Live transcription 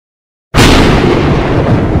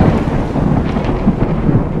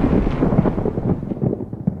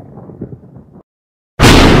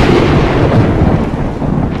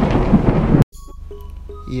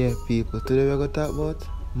Yeah, people, today we're going to talk about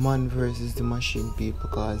man versus the machine, people,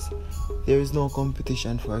 because there is no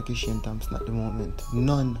competition for Kishane Thompson at the moment.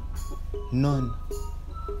 None.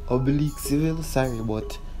 Oblique civil, sorry,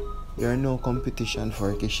 but there are no competition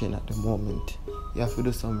for Kishane at the moment. You have to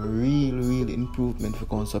do some real improvement for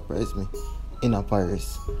come surprise me in a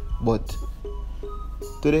Paris. But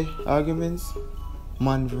today, arguments,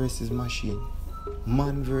 man versus machine.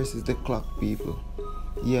 Man versus the clock, people.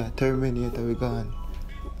 Yeah, Terminator, we gone.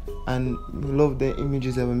 And I love the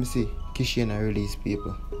images that when I see Kishane release,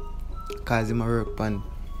 people. Because he work on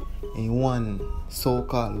in one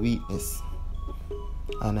so-called weakness.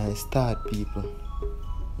 And I start, people.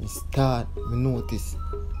 I notice.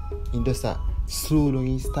 He does a slow down,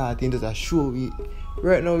 he does a show.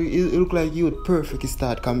 Right now, it look like he would perfectly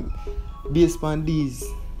start. Based on these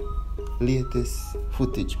latest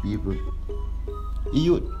footage, people. He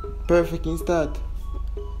would perfectly start.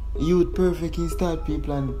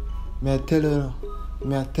 People, and me I tell you,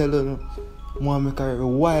 make a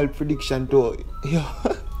wild prediction to yo.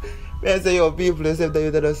 Me I say, yo, people, except that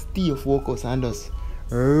you just stay focused and just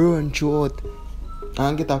run throughout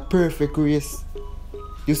and get a perfect race.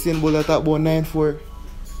 You seen Bola talk about 9-4.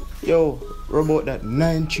 Yo, what about that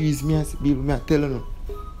 9 trees? Me I say, people, me I tell you,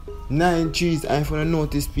 9 trees. I'm gonna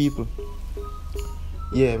notice, people.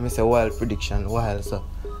 Yeah, me say wild prediction, wild, so.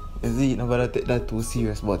 You see, nobody take that too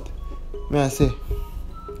serious, but me I say,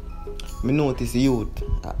 me notice the youth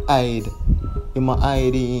hide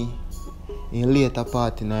in later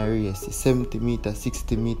part in a race, 70 meter,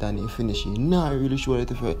 60 meter, and he finish. He not really sure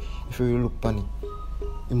that if you look on it.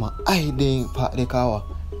 He hiding part the car,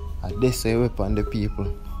 and that's a weapon the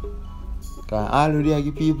people. Because already I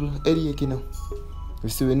give people headache, you know.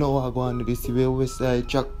 We know what going on with this, we West Side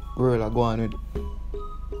track world are going with.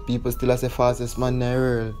 People still say fastest man in the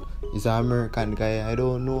world is an American guy. I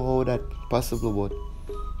don't know how that possible, but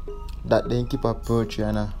that they keep approaching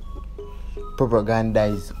and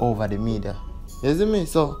propagandize over the media. You see me?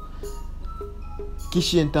 So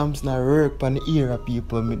Kishane Thompson work on the era,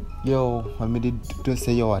 people. When me did to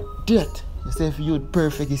say yo a death. You say if you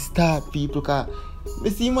perfectly start, people, cause me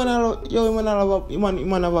see man have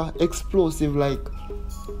a explosive like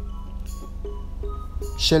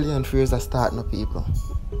Shelly and Fraser starting up, people.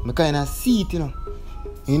 I kind of see it, you know.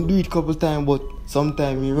 He do it couple times, but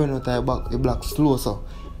sometimes he run out of the black slow, so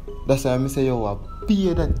that's why I say, yo,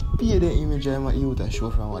 pay the image of youth and show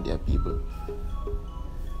from what their people.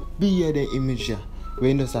 Be the image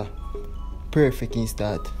when there's a perfect in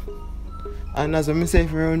start. And as I say,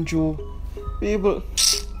 if you run through, people,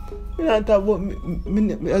 me don't talk about,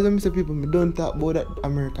 as I say, people, me don't talk about that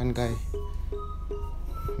American guy.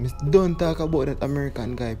 Me don't talk about that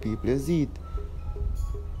American guy, people. You see it?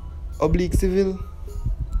 Oblique civil,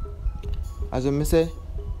 as I say,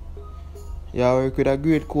 you work with a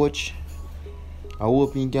great coach. I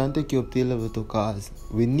hope he can take you up to level 2, cause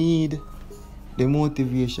we need the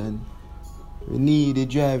motivation, we need the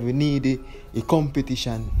drive, we need the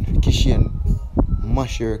competition. Kishane,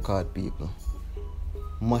 mash your record, people.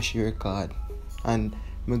 Mash your record. And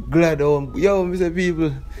I'm glad Mr.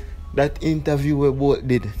 People, that interview we both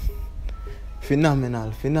did.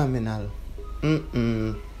 Phenomenal.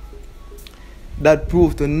 That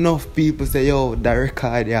proved to enough people say, yo, that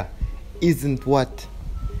record isn't what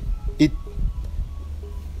it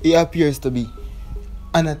appears to be.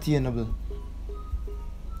 Unattainable.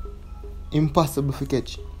 Impossible to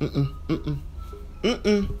catch.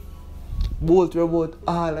 Both about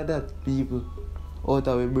all of that, people, out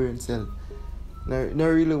of our brain cell. Not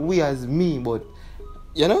really we as me, but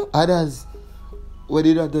you know, others, what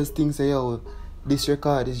did others think say, yo, this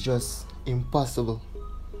record is just impossible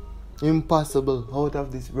out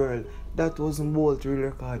of this world. That wasn't Bolt real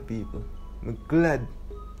record, people. I'm glad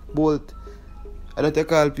Bolt, I don't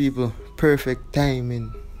call people perfect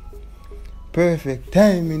timing,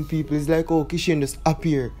 people. It's like, oh, Kishane just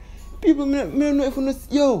appear. People, me don't know if you know,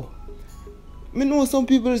 yo, me know some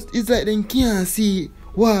people, it's like they can't see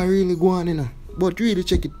what really going on, you know. But really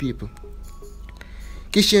check it, people.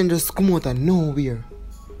 Kishane just come out of nowhere.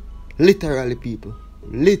 Literally, people.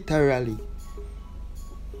 Literally.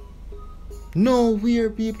 Nowhere,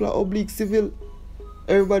 people are oblique civil.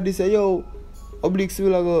 Everybody say, yo, oblique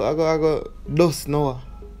civil, I go dust now.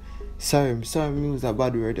 Sorry, me use a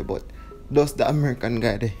bad word, but dust the American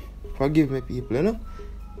guy there. Forgive me, people, you know.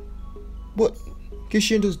 But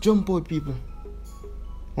Kishane just jump out, people.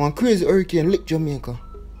 One crazy hurricane lick Jamaica.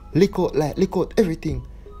 Lick out light, lick out everything.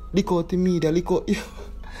 Lick out the media, lick out.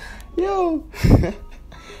 Yo.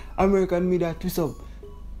 American media twist up.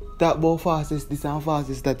 Talk about fastest, this and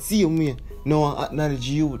fastest, that. See you, me. No one acknowledge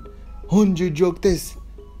youth. 100 drug tests.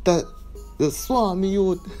 That The swarm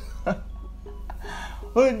youth.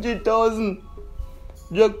 100,000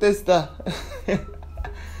 drug tester.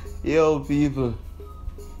 Yo, people.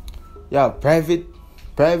 Yeah, private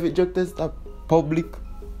drug tester, public,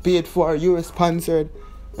 paid for, US sponsored.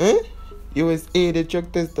 US aided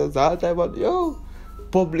drug testers, all type of, yo,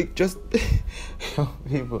 public just, yo,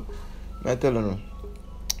 people. I'm telling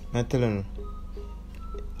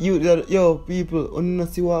you. Yo, people, you don't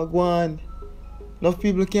see what go on. Enough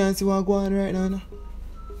people can't see what go on right now. No?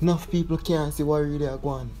 Enough people can't see what really go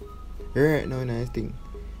on. Right now, I think.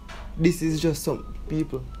 This is just some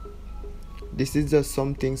people. This is just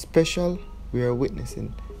something special we are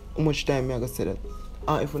witnessing. How much time I gotta say that?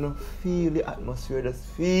 If you don't feel the atmosphere, just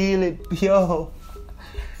feel it.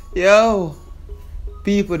 Yo.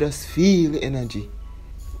 People just feel the energy.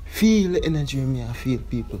 Feel the energy in me, I feel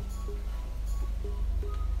people.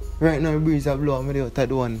 Right now, breeze are blowing me out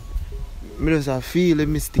that one. I just feel the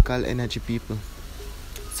mystical energy, people.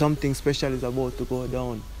 Something special is about to go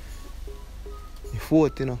down. The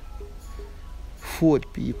fourth, you know.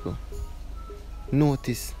 Fourth, people.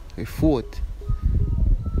 Notice. The fourth.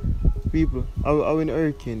 People, I win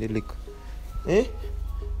hurricane, they look.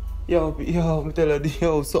 Yo, I'm telling you,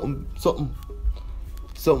 yo, something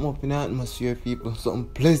up in the atmosphere, people. Something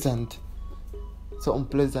pleasant.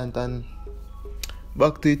 And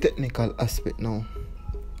back to the technical aspect now.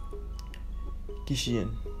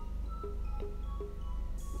 Kishane,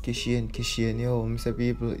 yo, Mr.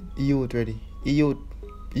 People, youth ready. Youth,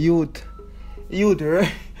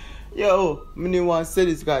 right? Yo, I didn't want to say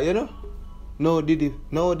this guy, you know? No Diddy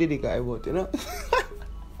guy, but, you know?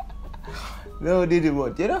 No Diddy,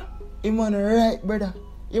 but, you know? He man right, brother.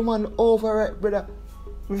 He man over right, brother.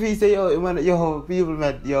 If he say, yo, people,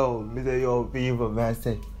 man, me say, yo, people, man,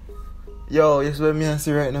 say. Yo, this is what me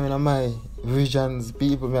see right now in my visions,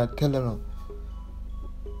 people, me telling them.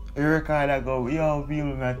 You record I go, yo,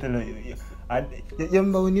 people, me telling you. You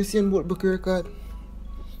remember when you seen about book record?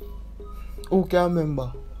 Who can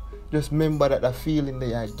remember? Just remember that feeling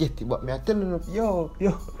that I get it. But me telling them, yo,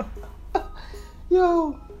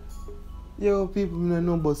 people, me don't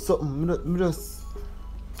know about something. Me just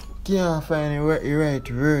can't find the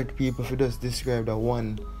right word, people, for just describe that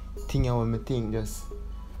one thing I want me think. Just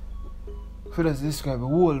for just describe the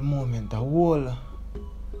whole moment, the whole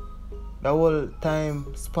time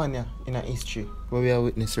span in a history where we are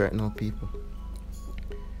witness right now, people.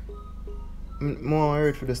 More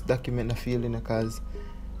worried for just document the feeling because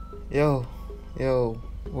yo,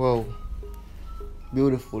 wow,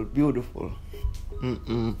 beautiful.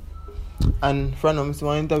 And Frano, I see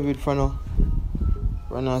one interview with Frano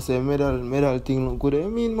say medal thing look good. I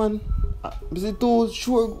mean, man, I see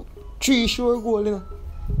three sure goal, you know.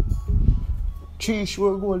 3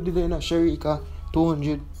 sure goal did they, you know, Sharika,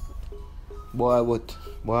 200. Boy,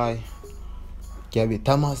 Gabby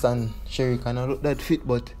Thomas and Sharika not look that fit,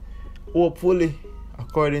 but hopefully,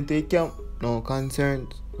 according to the camp, no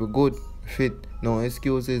concerns, we're good, fit, no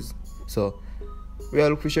excuses. So, we are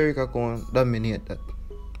looking for Sharika to dominate that.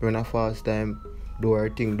 Run a fast time, do our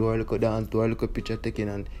thing, do our little dance, do our little picture taking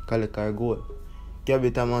and collect our goal. Gabby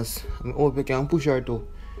Thomas, I hope you can push her to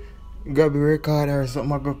grab a record or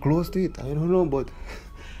something, I go close to it, I don't know, but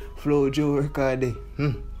Flow Joe record there.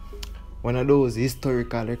 One of those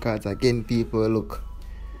historical records again, people look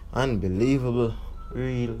unbelievable,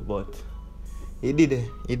 real, but he did it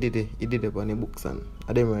on the books, and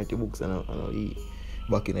I didn't write the books and he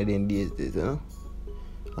back in the days, you know.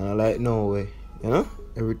 And I like no way, you know.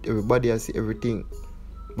 Everybody has see everything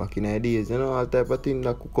back in the days, you know, all type of thing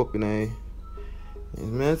that cook up in the.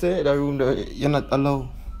 I say that room that you're not allowed.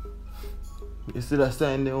 You see that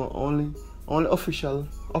sign there, only official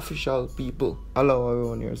people allow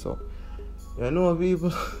around here, so you know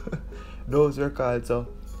people. Those records, so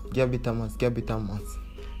Gabby Thomas.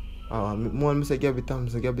 More me say Gabby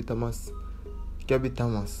Thomas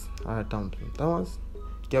or Thompson.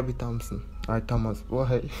 Gabby Thompson or Thomas.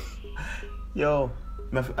 Why? Yo,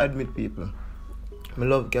 I have to admit, people, I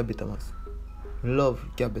love Gabby Thomas.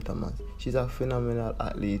 She's a phenomenal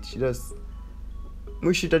athlete. She just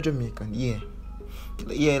wish she's a Jamaican. Yeah,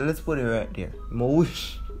 let's put it right there.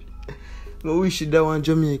 I wish she's that one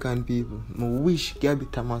Jamaican, people. I wish Gabby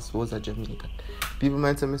Thomas was a Jamaican. People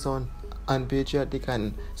might say me sound unpatriotic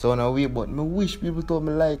and sound away, but I wish people told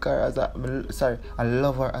me like her as I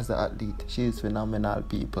love her as an athlete. She is phenomenal,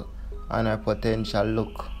 people, and her potential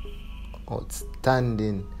look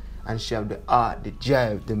outstanding, and she have the art, the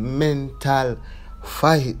drive, the mental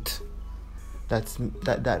fight that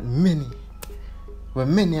many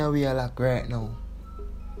are we lack right now,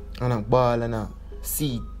 and a ball and a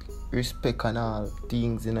seek respect and all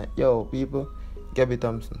things in it. Yo, people, Gabby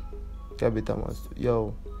Thompson, Cabby Thomas.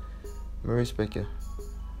 Yo, I respect you.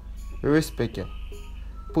 I respect you.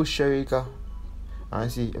 Push Sharika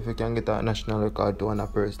and see if you can get a national record to one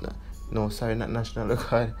person. No, sorry, not national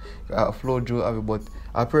record. Flow Joe have it, but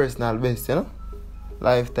a personal best, you know?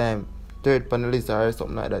 Lifetime, third panelist or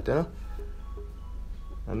something like that, you know?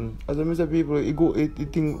 And as I say, people,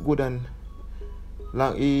 it think good and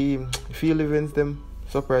long, field events them.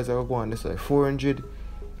 Surprise, I go on this way. 400.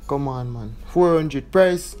 Come on, man. 400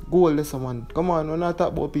 price, goal, this man. Come on, we're not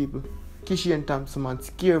talking about people. Kishane Thompson, man.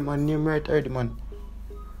 Scare, man. Name right already, man.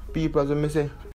 People, as I say.